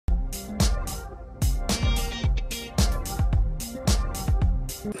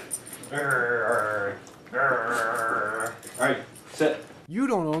Alright, sit. You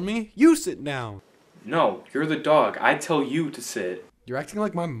don't own me. You sit down. No, you're the dog. I tell you to sit. You're acting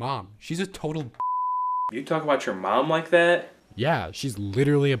like my mom. She's a total. You talk about your mom like that? Yeah, she's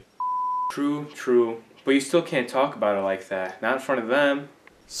literally a. True. But you still can't talk about her like that. Not in front of them.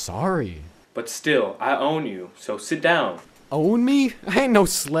 Sorry. But still, I own you, so sit down. Own me? I ain't no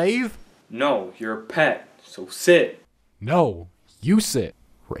slave. No, you're a pet, so sit. No, you sit.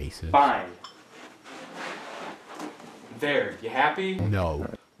 Racist. Fine. There, you happy? No.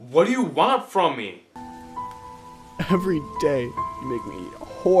 What do you want from me? Every day, you make me eat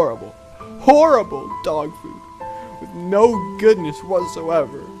horrible dog food with no goodness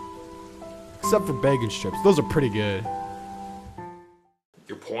whatsoever. Except for bacon strips. Those are pretty good.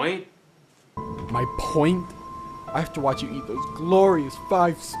 Your point? My point? I have to watch you eat those glorious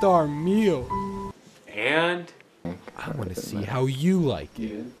 5-star meals. And? I want to see how you like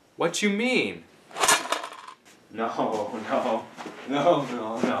it. What you mean? No.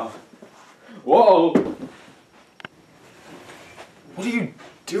 Whoa! What are you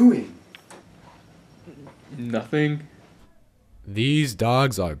doing? Nothing. These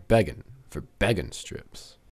dogs are begging for bacon strips.